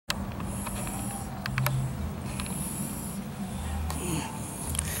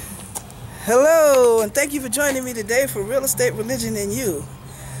Hello, and thank you for joining me today for Real Estate, Religion, and You.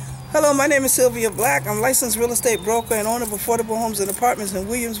 Hello, my name is Sylvia Black. I'm a licensed real estate broker and owner of affordable homes and apartments in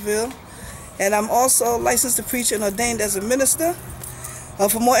Williamsville. And I'm also licensed to preach and ordained as a minister.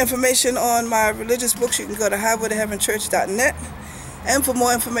 For more information on my religious books, you can go to highwaytoheavenchurch.net. And for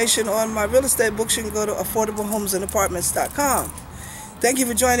more information on my real estate books, you can go to affordablehomesанdapartments.com. Thank you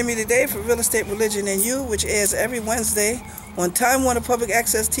for joining me today for Real Estate, Religion, and You, which airs every Wednesday on Time Warner Public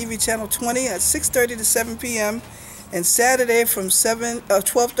Access TV Channel 20 at 6:30 to 7 p.m. and Saturday from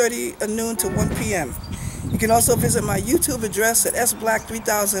 12:30 noon to 1 p.m. You can also visit my YouTube address at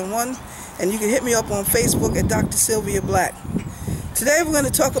sblack3001, and you can hit me up on Facebook at Dr. Sylvia Black. Today we're going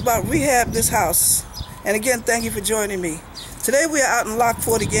to talk about Rehab This House. And again, thank you for joining me. Today we are out in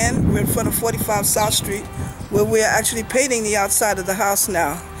Lockport again. We're in front of 45 South Street, where we are actually painting the outside of the house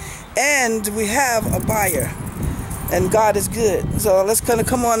now. And we have a buyer. And God is good. So let's kind of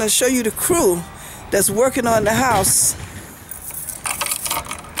come on and show you the crew that's working on the house.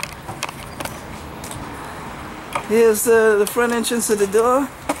 Here's the front entrance of the door.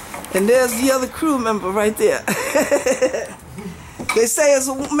 And there's the other crew member right there. They say it's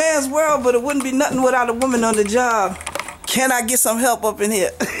a man's world, but it wouldn't be nothing without a woman on the job. Can I get some help up in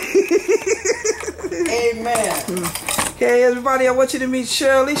here? Amen. Okay, everybody, I want you to meet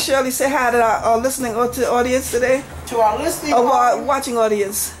Shirley. Shirley, say hi to our listening audience today. To our listening audience. Watching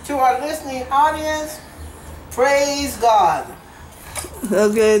audience. To our listening audience, praise God.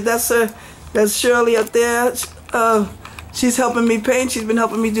 Okay, that's her. That's Shirley up there. She's helping me paint. She's been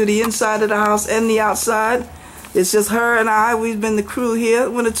helping me do the inside of the house and the outside. It's just her and I. We've been the crew here.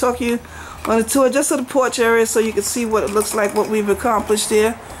 I'm going to talk you on a tour just of the porch area so you can see what it looks like, what we've accomplished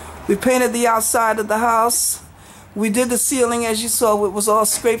here. We painted the outside of the house. We did the ceiling, as you saw. It was all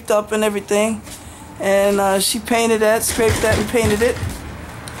scraped up and everything. And she painted that, scraped that, and painted it.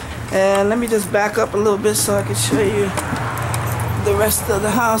 And let me just back up a little bit so I can show you the rest of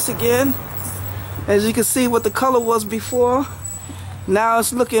the house again. As you can see what the color was before, now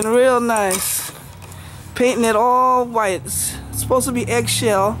it's looking real nice. Painting it all white. It's supposed to be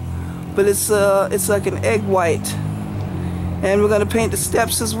eggshell, but it's like an egg white. And we're going to paint the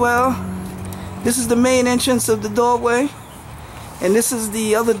steps as well. This is the main entrance of the doorway, and this is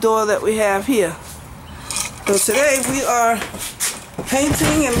the other door that we have here. So today we are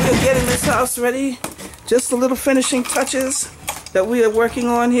painting and we're getting this house ready. Just the little finishing touches that we are working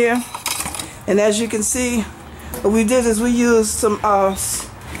on here. And as you can see, what we did is we used some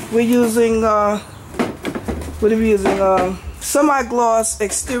semi-gloss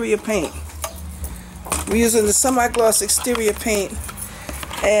exterior paint. We're using the semi-gloss exterior paint,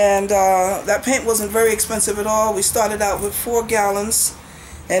 and that paint wasn't very expensive at all. We started out with 4 gallons,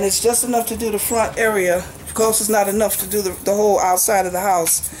 and it's just enough to do the front area. Of course, it's not enough to do the whole outside of the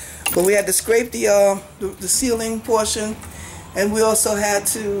house, but we had to scrape the ceiling portion, and we also had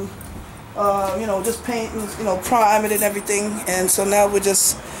to just paint and prime it and everything. And so now we're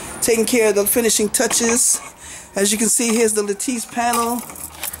just taking care of the finishing touches. As you can see, here's the lattice panel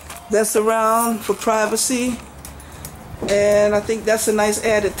that's around for privacy, and I think that's a nice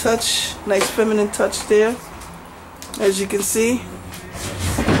added touch, nice feminine touch there, as you can see.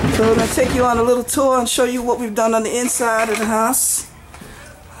 So I'm going to take you on a little tour and show you what we've done on the inside of the house.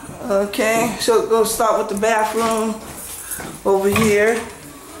 Okay, so we'll start with the bathroom over here.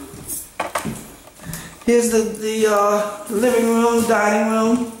 Here's the living room, dining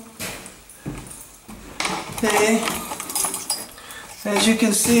room. Okay. As you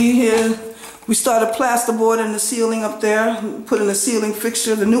can see here, we started plasterboard in the ceiling up there, put in a ceiling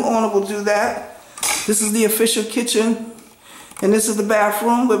fixture. The new owner will do that. This is the official kitchen, and this is the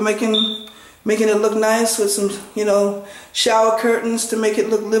bathroom. We're making it look nice with some, shower curtains to make it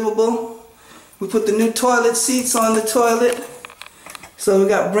look livable. We put the new toilet seats on the toilet. So we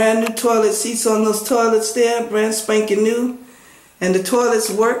got brand new toilet seats on those toilets there, brand spanking new. And the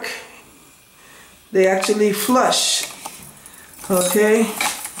toilets work. They actually flush. Okay,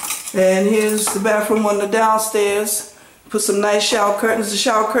 and here's the bathroom on the downstairs. Put some nice shower curtains. The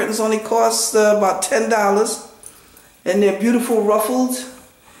shower curtains only cost about $10, and they're beautiful, ruffled,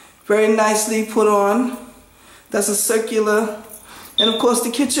 very nicely put on. That's a circular. And of course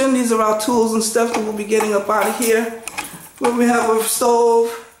the kitchen, these are our tools and stuff that we'll be getting up out of here. Where we have a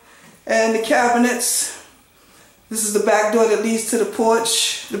stove and the cabinets. This is the back door that leads to the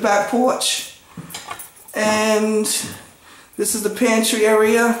porch, the back porch. And this is the pantry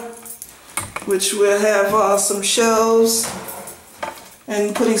area, which will have some shelves,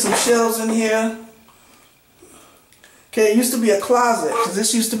 and putting some shelves in here. Okay, it used to be a closet.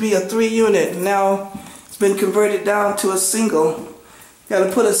 This used to be a 3-unit. Now it's been converted down to a single. Got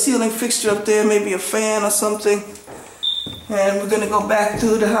to put a ceiling fixture up there, maybe a fan or something. And we're going to go back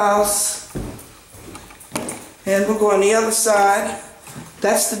through the house. And we'll go on the other side.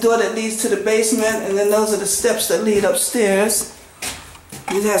 That's the door that leads to the basement, and then those are the steps that lead upstairs.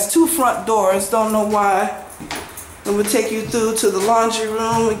 It has 2 front doors, don't know why. And we'll take you through to the laundry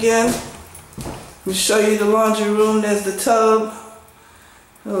room again. We'll show you the laundry room. There's the tub.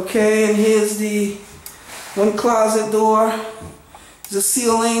 Okay, and here's the 1 closet door. There's a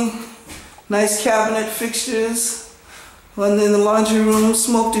ceiling, nice cabinet fixtures. And then the laundry room,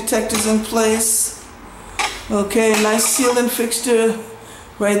 smoke detectors in place. Okay, nice ceiling fixture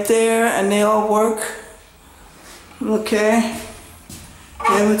right there, and they all work. Okay,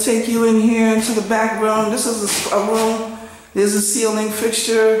 and we'll take you in here into the back room. This is a room. There's a ceiling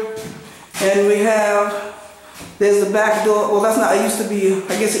fixture, and there's the back door. Well, that's not, it used to be,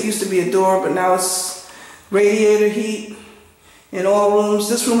 I guess it used to be a door, but now it's radiator heat in all rooms.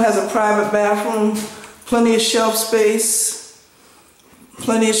 This room has a private bathroom, plenty of shelf space,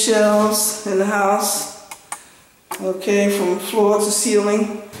 plenty of shelves in the house. Okay, from floor to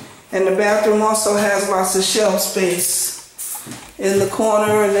ceiling. And the bathroom also has lots of shelf space in the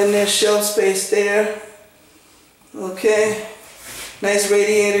corner, and then there's shelf space there. Okay, nice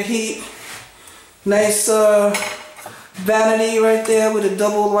radiator heat. Nice vanity right there with a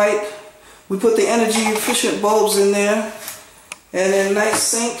double light. We put the energy efficient bulbs in there. And then nice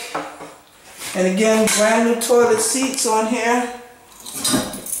sink. And again, brand new toilet seats on here.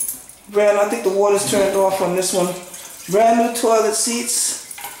 I think the water's turned off on this one. Brand new toilet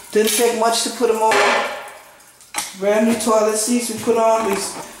seats. Didn't take much to put them on. Brand new toilet seats we put on. We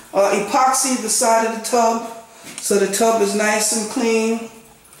epoxied the side of the tub, so the tub is nice and clean.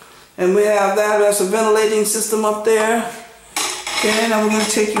 And we have that. There's a ventilating system up there. Okay, now we're going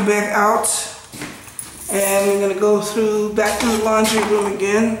to take you back out. And we're going to go back through the laundry room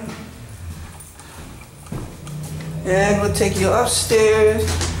again. And we'll take you upstairs.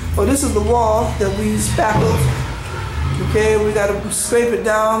 Oh, this is the wall that we spackled. Okay, we got to scrape it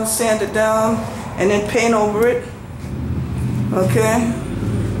down, sand it down, and then paint over it. Okay,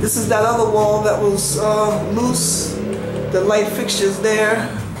 this is that other wall that was loose. The light fixtures there.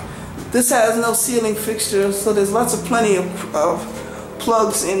 This has no ceiling fixture, so there's plenty of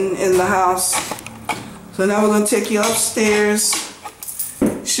plugs in the house. So now we're going to take you upstairs,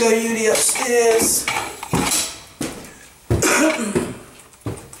 show you the upstairs.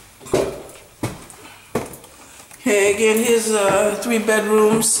 Okay, again, here's 3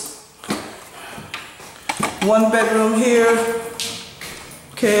 bedrooms. 1 bedroom here.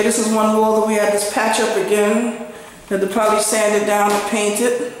 Okay, this is one wall that we had this patch up again. Had to probably sand it down and paint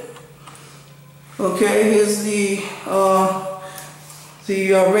it. Okay, here's the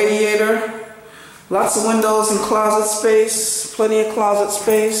radiator. Lots of windows and closet space. Plenty of closet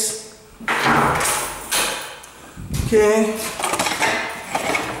space. Okay.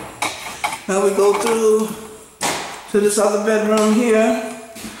 Now we go through to this other bedroom here.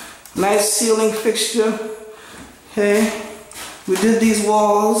 Nice ceiling fixture. Okay. We did these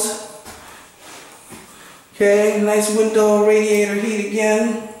walls. Okay. Nice window, radiator heat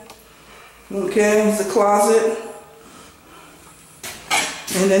again. Okay. Here's the closet.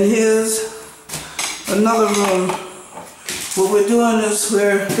 And then here's another room. What we're doing is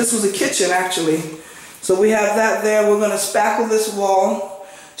this was a kitchen actually. So we have that there. We're going to spackle this wall.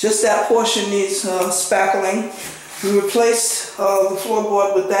 Just that portion needs spackling. We replaced the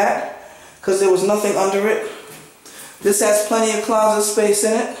floorboard with that because there was nothing under it. This has plenty of closet space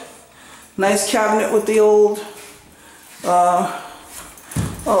in it. Nice cabinet with the old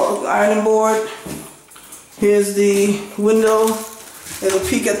ironing board. Here's the window. It'll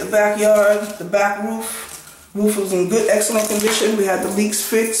peek at the backyard, the back roof. Roof was in good, excellent condition. We had the leaks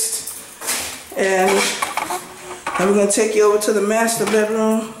fixed. And we're going to take you over to the master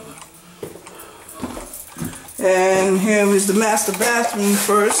bedroom. And here is the master bathroom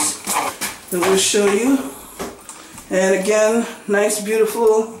first that we'll show you. And again, nice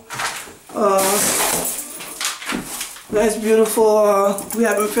beautiful, we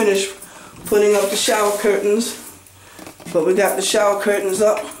haven't finished putting up the shower curtains, but we got the shower curtains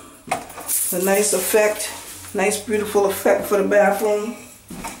up. A nice effect, nice beautiful effect for the bathroom.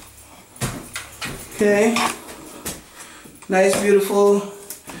 Okay, nice beautiful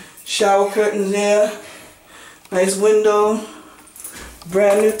shower curtains there. Nice window,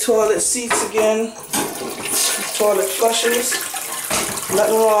 brand new toilet seats again, toilet flushers.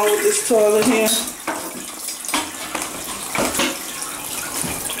 Nothing wrong with this toilet here.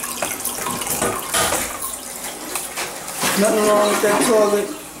 Nothing wrong with that toilet.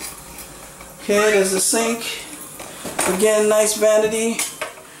 Okay, there's a sink. Again, nice vanity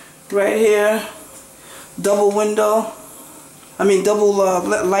right here. Double window. I mean double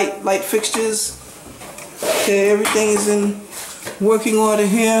light fixtures. Okay, everything is in working order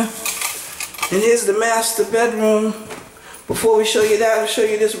here. And here's the master bedroom. Before we show you that, I'll show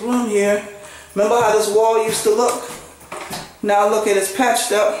you this room here. Remember how this wall used to look? Now look at it, it's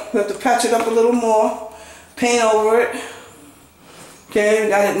patched up. We have to patch it up a little more. Paint over it. Okay, we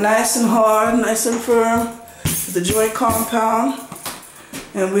got it nice and hard, nice and firm. The joint compound.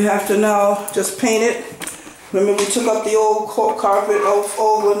 And we have to now just paint it. Remember we took up the old carpet,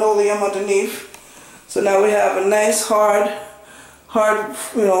 old linoleum underneath. So now we have a nice hard,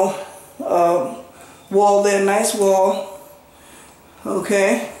 wall there, nice wall.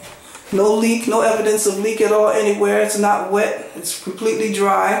 Okay. No leak, no evidence of leak at all anywhere. It's not wet. It's completely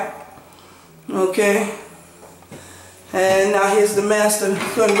dry. Okay. And now here's the master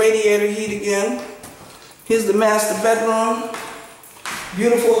radiator heat again. Here's the master bedroom.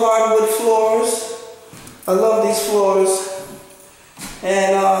 Beautiful hardwood floors. I love these floors.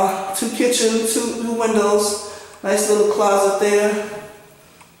 And 2 kitchens, 2 windows. Nice little closet there.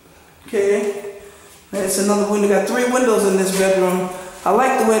 Okay. And it's another window. Got 3 windows in this bedroom. I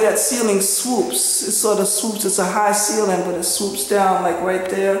like the way that ceiling swoops. It sort of swoops. It's a high ceiling, but it swoops down like right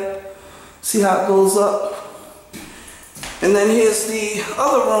there. See how it goes up? And then here's the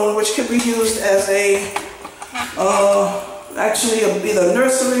other room, which could be used as a, actually either a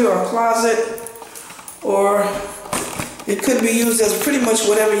nursery or a closet, or it could be used as pretty much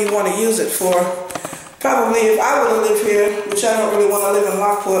whatever you want to use it for. Probably if I were to live here, which I don't really want to live in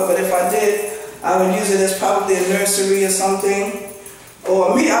Lockport, but if I did, I would use it as probably a nursery or something.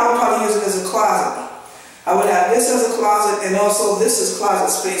 Or me, I would probably use it as a closet. I would have this as a closet, and also this is closet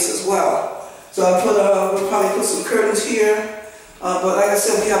space as well. So I we'll probably put some curtains here. But like I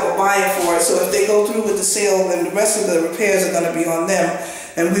said, we have a buyer for it. So if they go through with the sale, then the rest of the repairs are going to be on them.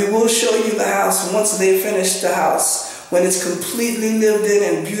 And we will show you the house once they finish the house. When it's completely lived in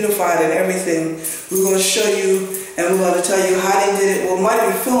and beautified and everything, we're going to show you, and we're going to tell you how they did it. Well, we might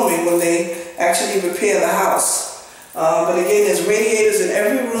be filming when they actually repair the house. But again, there's radiators in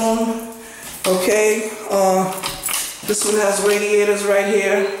every room. Okay, this one has radiators right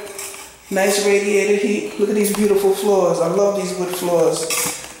here. Nice radiator heat. Look at these beautiful floors. I love these wood floors.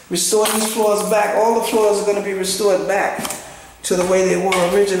 Restore these floors back. All the floors are going to be restored back to the way they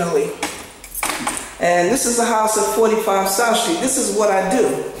were originally. And this is a house at 45 South Street. This is what I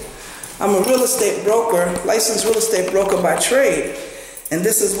do. I'm a real estate broker, licensed real estate broker by trade. And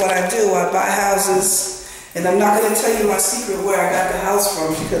this is what I do. I buy houses. And I'm not going to tell you my secret where I got the house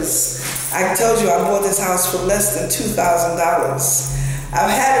from, because I told you I bought this house for less than $2,000. I've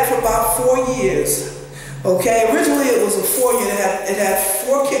had it for about 4 years. Okay, originally it was a 4-year. It had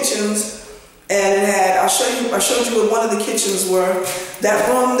 4 kitchens, and it had, I showed you what one of the kitchens were. That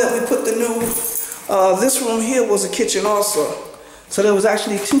room that we put the new, this room here was a kitchen also. So there was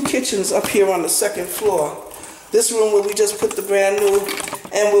actually 2 kitchens up here on the 2nd floor. This room where we just put the brand new,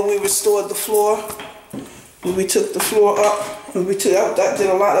 and where we restored the floor. When we took the floor up, and that did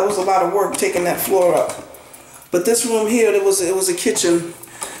a lot. That was a lot of work taking that floor up. But this room here, it was a kitchen.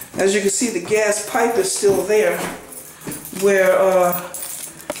 As you can see, the gas pipe is still there, where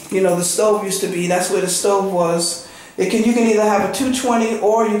the stove used to be. That's where the stove was. You can either have a 220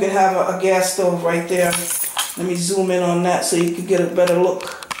 or you can have a gas stove right there. Let me zoom in on that so you can get a better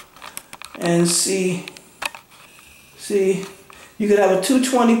look and see. See, you could have a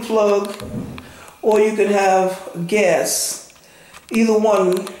 220 plug, or you can have gas. Either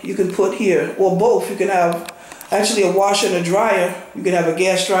one you can put here, or both. You can have actually a washer and a dryer. You can have a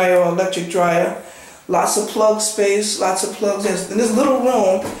gas dryer or electric dryer. Lots of plug space, lots of plugs. And this little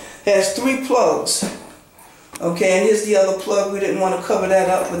room has 3 plugs. Okay, and here's the other plug. We didn't want to cover that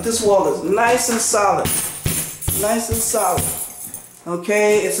up, but this wall is nice and solid. Nice and solid.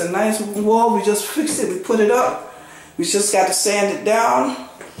 Okay, it's a nice wall. We just fixed it. We put it up. We just got to sand it down.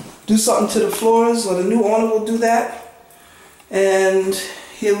 Do something to the floors, or the new owner will do that. And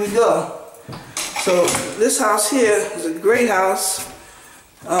here we go. So this house here is a great house.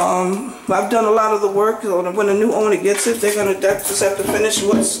 I've done a lot of the work. So when the new owner gets it, they're gonna just have to finish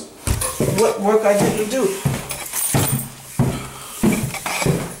what work I didn't do.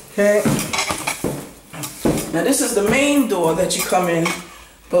 Okay. Now this is the main door that you come in,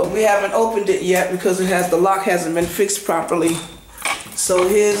 but we haven't opened it yet because the lock hasn't been fixed properly. So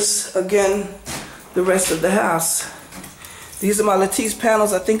here's again the rest of the house. These are my lattice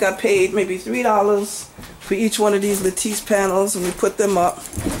panels. I think I paid maybe $3 for each one of these lattice panels, and we put them up.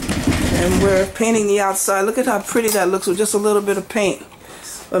 And we're painting the outside. Look at how pretty that looks with just a little bit of paint.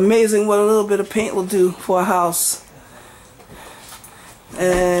 Amazing what a little bit of paint will do for a house.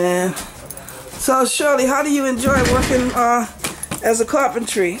 And so, Shirley, how do you enjoy working as a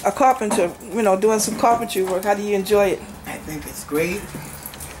carpenter, you know, doing some carpentry work? How do you enjoy it? I think it's great.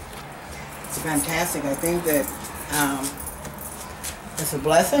 It's fantastic. I think that it's a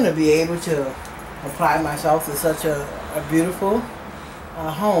blessing to be able to apply myself to such a beautiful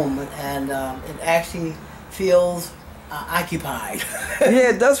home, and it actually feels occupied. Yeah,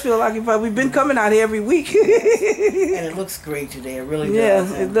 it does feel occupied. We've been coming out here every week. And it looks great today. It really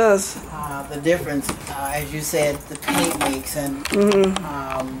does. Yeah, it does. The difference, as you said, the paint makes, and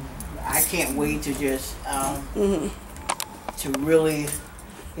I can't wait to just to really,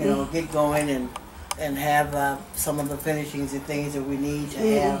 you know, get going and have some of the finishings and things that we need to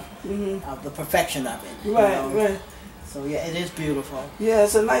have the perfection of it. Right, you know? right. So yeah, it is beautiful. Yeah,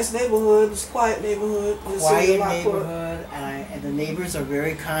 it's a nice neighborhood. It's a quiet neighborhood. Quiet neighborhood, and the neighbors are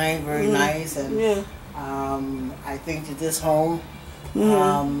very kind, very nice, and I think that this home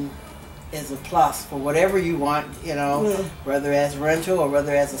is a plus for whatever you want, you know, whether as rental or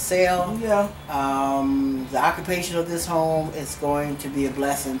whether as a sale. Yeah. The occupation of this home is going to be a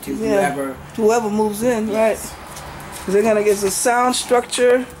blessing to whoever moves in, right? Because they're gonna get the sound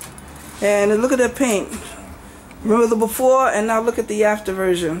structure, and look at that paint. Remember the before, and now look at the after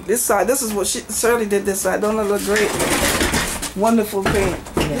version. This side, this is what Shirley did. This side, don't it look great? Wonderful paint.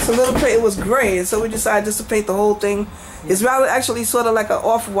 It's a little paint. It was gray, and so we decided just to paint the whole thing. It's rather actually sort of like an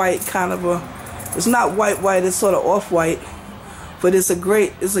off-white kind of a. It's not white. It's sort of off-white, but it's a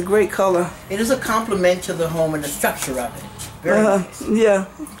great color. It is a compliment to the home and the structure of it. Very nice. Yeah,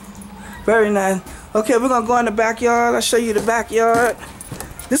 very nice. Okay, we're gonna go in the backyard. I'll show you the backyard.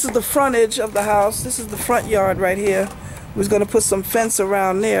 This is the frontage of the house. This is the front yard right here. We're gonna put some fence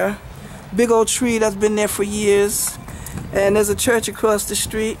around there. Big old tree that's been there for years. And there's a church across the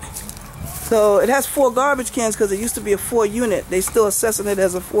street. So it has 4 garbage cans because it used to be a 4-unit. They still assessing it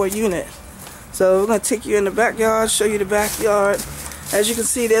as a 4-unit. So we're gonna take you in the backyard, show you the backyard. As you can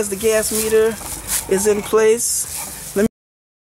see, there's the gas meter is in place.